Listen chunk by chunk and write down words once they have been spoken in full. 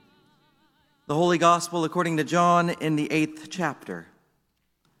The Holy Gospel according to John in the 8th chapter.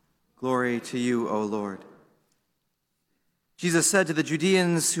 Glory to you, O Lord. Jesus said to the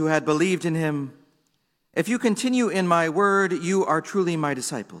Judeans who had believed in him, "If you continue in my word, you are truly my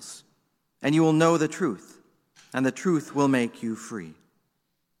disciples, and you will know the truth, and the truth will make you free."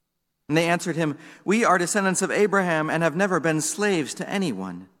 And they answered him, "We are descendants of Abraham and have never been slaves to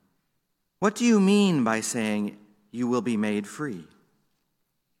anyone. What do you mean by saying you will be made free?"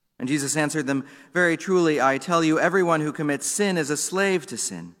 And Jesus answered them, "Very truly, I tell you, everyone who commits sin is a slave to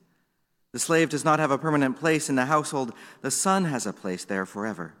sin. The slave does not have a permanent place in the household. The son has a place there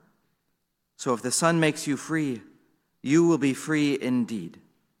forever. So if the Son makes you free, you will be free indeed."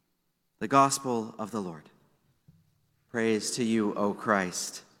 The Gospel of the Lord. Praise to you, O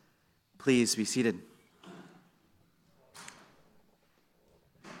Christ. Please be seated.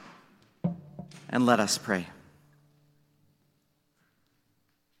 And let us pray.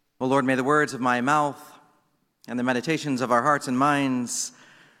 O Lord, may the words of my mouth and the meditations of our hearts and minds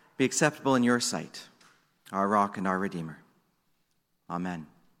be acceptable in your sight, our rock and our Redeemer. Amen.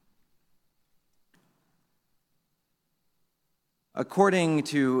 According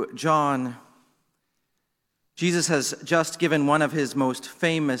to John, Jesus has just given one of his most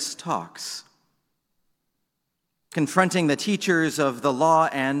famous talks, confronting the teachers of the law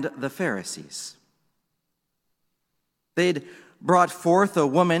and the Pharisees. They'd brought forth a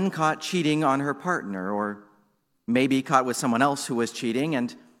woman caught cheating on her partner, or maybe caught with someone else who was cheating,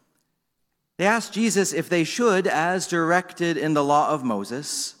 and they asked Jesus if they should, as directed in the law of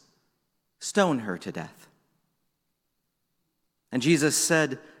Moses, stone her to death. And Jesus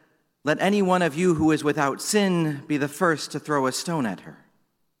said, "Let any one of you who is without sin be the first to throw a stone at her."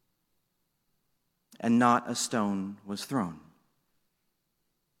 And not a stone was thrown.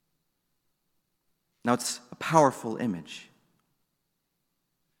 Now, it's a powerful image.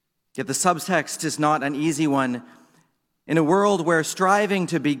 Yet the subtext is not an easy one. In a world where striving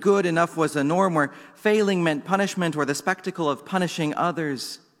to be good enough was the norm, where failing meant punishment or the spectacle of punishing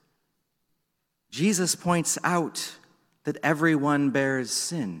others, Jesus points out that everyone bears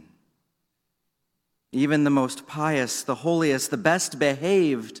sin. Even the most pious, the holiest, the best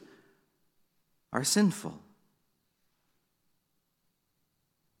behaved are sinful.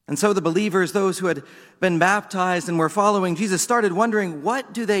 And so the believers, those who had been baptized and were following Jesus, started wondering,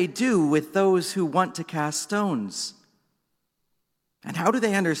 what do they do with those who want to cast stones? And how do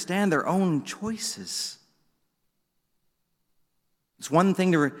they understand their own choices? It's one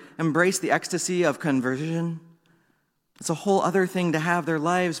thing to embrace the ecstasy of conversion. It's a whole other thing to have their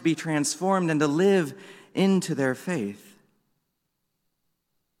lives be transformed and to live into their faith.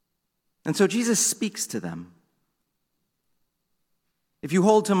 And so Jesus speaks to them. "If you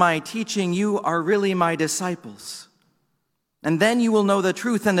hold to my teaching, you are really my disciples. And then you will know the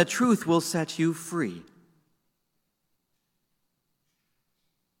truth, and the truth will set you free."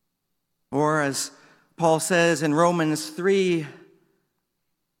 Or as Paul says in Romans 3,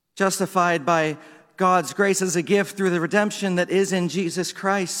 justified by God's grace as a gift through the redemption that is in Jesus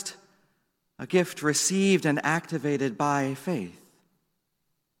Christ, a gift received and activated by faith.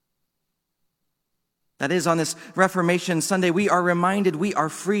 That is, on this Reformation Sunday, we are reminded we are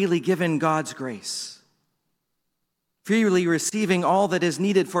freely given God's grace, freely receiving all that is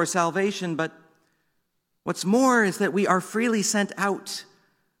needed for salvation. But what's more is that we are freely sent out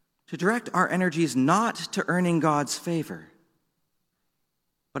to direct our energies not to earning God's favor,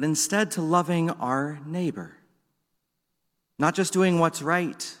 but instead to loving our neighbor, not just doing what's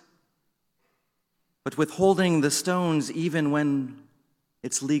right, but withholding the stones even when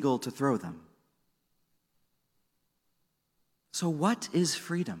it's legal to throw them. So what is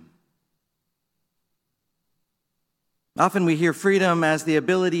freedom? Often we hear freedom as the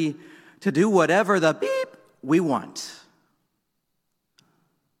ability to do whatever the beep we want.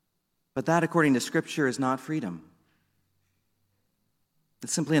 But that, according to Scripture, is not freedom.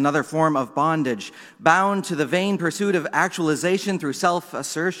 It's simply another form of bondage, bound to the vain pursuit of actualization through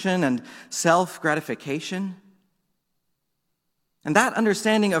self-assertion and self-gratification. And that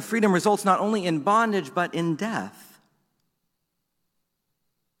understanding of freedom results not only in bondage, but in death.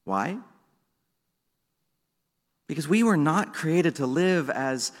 Why? Because we were not created to live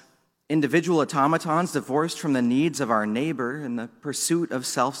as individual automatons divorced from the needs of our neighbor in the pursuit of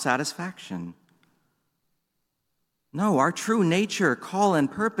self-satisfaction. No, our true nature, call,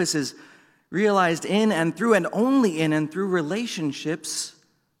 and purpose is realized in and through and only in and through relationships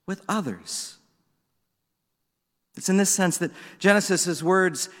with others. It's in this sense that Genesis'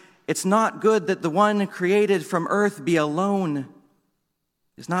 words, "It's not good that the one created from earth be alone,"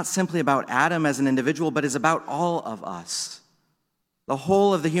 is not simply about Adam as an individual, but is about all of us, the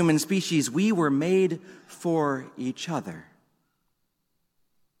whole of the human species, we were made for each other.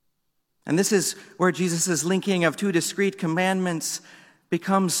 And this is where Jesus' linking of two discrete commandments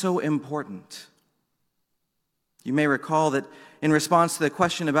becomes so important. You may recall that in response to the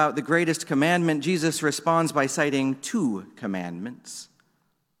question about the greatest commandment, Jesus responds by citing two commandments.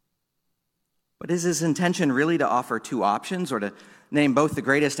 But is his intention really to offer two options or to name both the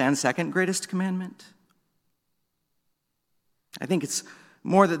greatest and second greatest commandment? I think it's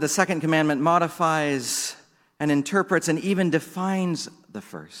more that the second commandment modifies and interprets and even defines the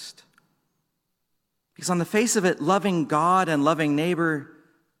first. Because on the face of it, loving God and loving neighbor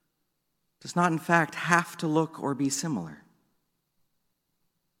does not in fact have to look or be similar.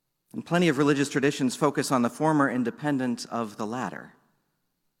 And plenty of religious traditions focus on the former independent of the latter.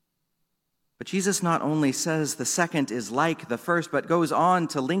 But Jesus not only says the second is like the first, but goes on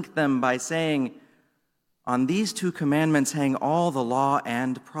to link them by saying, on these two commandments hang all the law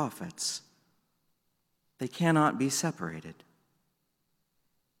and prophets. They cannot be separated.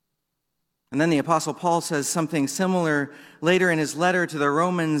 And then the Apostle Paul says something similar later in his letter to the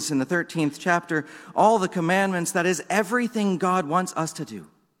Romans in the 13th chapter. All the commandments, that is, everything God wants us to do,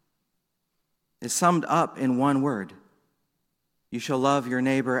 is summed up in one word. You shall love your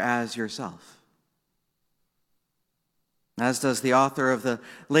neighbor as yourself. As does the author of the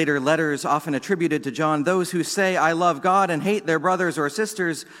later letters often attributed to John, those who say, I love God and hate their brothers or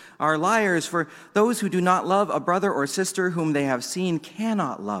sisters are liars, for those who do not love a brother or sister whom they have seen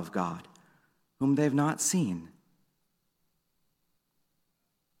cannot love God, whom they've not seen.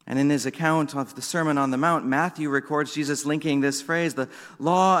 And in his account of the Sermon on the Mount, Matthew records Jesus linking this phrase, the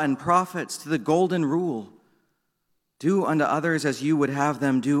law and prophets, to the golden rule. Do unto others as you would have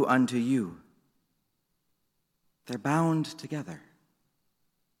them do unto you. They're bound together.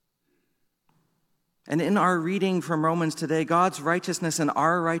 And in our reading from Romans today, God's righteousness and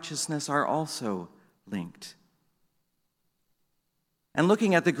our righteousness are also linked. And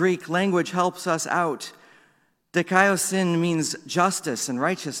looking at the Greek language helps us out. Dikaiosin means justice and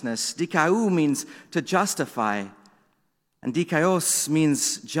righteousness. Dikaiou means to justify. And dikaios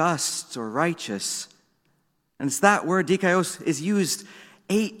means just or righteous. And it's that word dikaios is used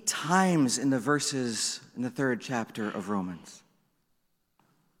 8 times in the verses in the 3rd chapter of Romans.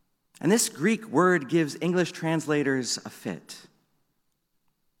 And this Greek word gives English translators a fit,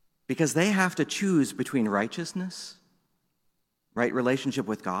 because they have to choose between righteousness, right relationship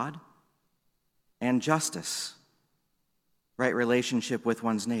with God, and justice, right relationship with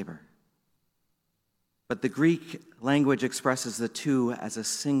one's neighbor. But the Greek language expresses the two as a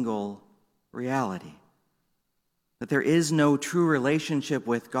single reality. That there is no true relationship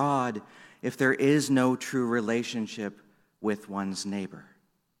with God if there is no true relationship with one's neighbor.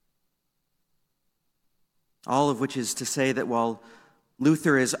 All of which is to say that while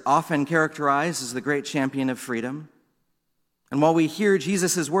Luther is often characterized as the great champion of freedom, and while we hear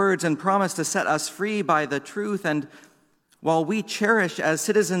Jesus' words and promise to set us free by the truth, and while we cherish as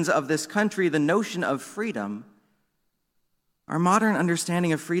citizens of this country the notion of freedom, our modern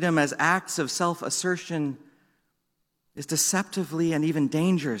understanding of freedom as acts of self-assertion is deceptively and even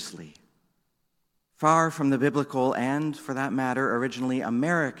dangerously far from the biblical and, for that matter, originally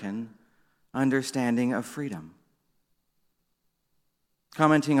American understanding of freedom.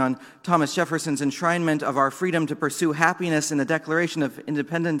 Commenting on Thomas Jefferson's enshrinement of our freedom to pursue happiness in the Declaration of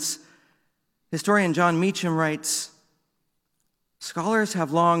Independence, historian John Meacham writes, scholars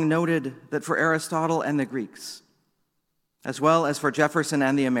have long noted that for Aristotle and the Greeks, as well as for Jefferson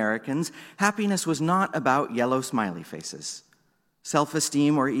and the Americans, happiness was not about yellow smiley faces,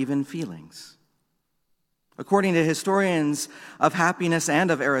 self-esteem, or even feelings. According to historians of happiness and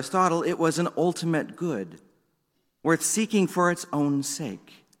of Aristotle, it was an ultimate good, worth seeking for its own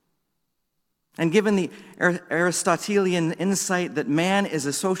sake. And given the Aristotelian insight that man is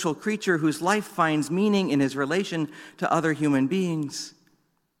a social creature whose life finds meaning in his relation to other human beings,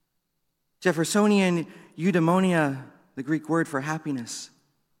 Jeffersonian eudaimonia, the Greek word for happiness,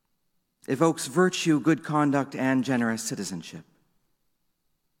 evokes virtue, good conduct, and generous citizenship.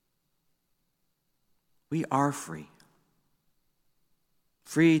 We are free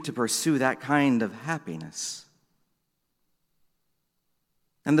to pursue that kind of happiness.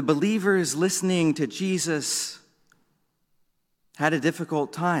 And the believers listening to Jesus had a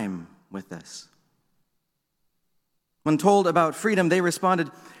difficult time with this. When told about freedom, they responded,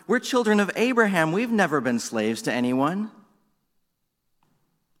 "We're children of Abraham. We've never been slaves to anyone."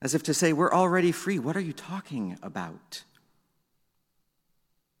 As if to say, we're already free. What are you talking about?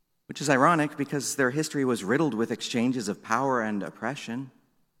 Which is ironic because their history was riddled with exchanges of power and oppression.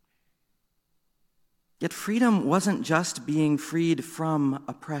 Yet freedom wasn't just being freed from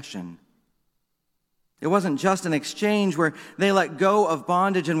oppression. It wasn't just an exchange where they let go of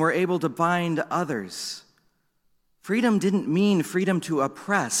bondage and were able to bind others. Freedom didn't mean freedom to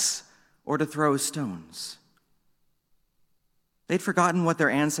oppress or to throw stones. They'd forgotten what their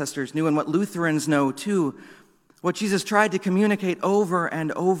ancestors knew and what Lutherans know too, what Jesus tried to communicate over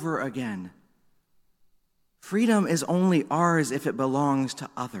and over again. Freedom is only ours if it belongs to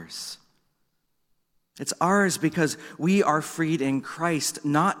others. It's ours because we are freed in Christ,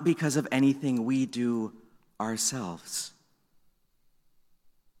 not because of anything we do ourselves.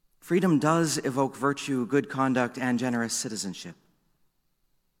 Freedom does evoke virtue, good conduct, and generous citizenship.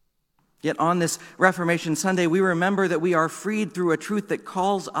 Yet on this Reformation Sunday, we remember that we are freed through a truth that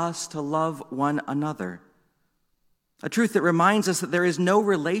calls us to love one another. A truth that reminds us that there is no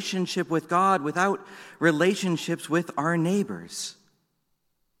relationship with God without relationships with our neighbors.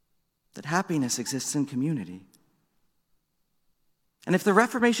 That happiness exists in community. And if the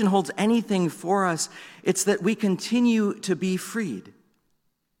Reformation holds anything for us, it's that we continue to be freed.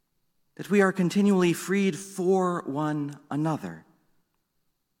 That we are continually freed for one another.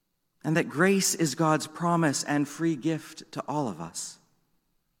 And that grace is God's promise and free gift to all of us.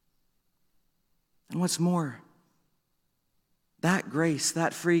 And what's more, that grace,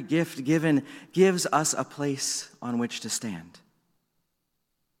 that free gift given, gives us a place on which to stand.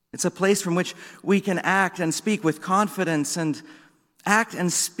 It's a place from which we can act and speak with confidence and act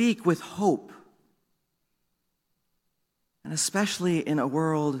and speak with hope. And especially in a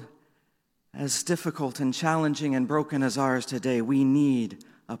world as difficult and challenging and broken as ours today, we need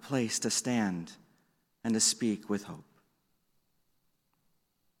a place to stand and to speak with hope.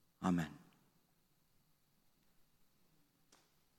 Amen.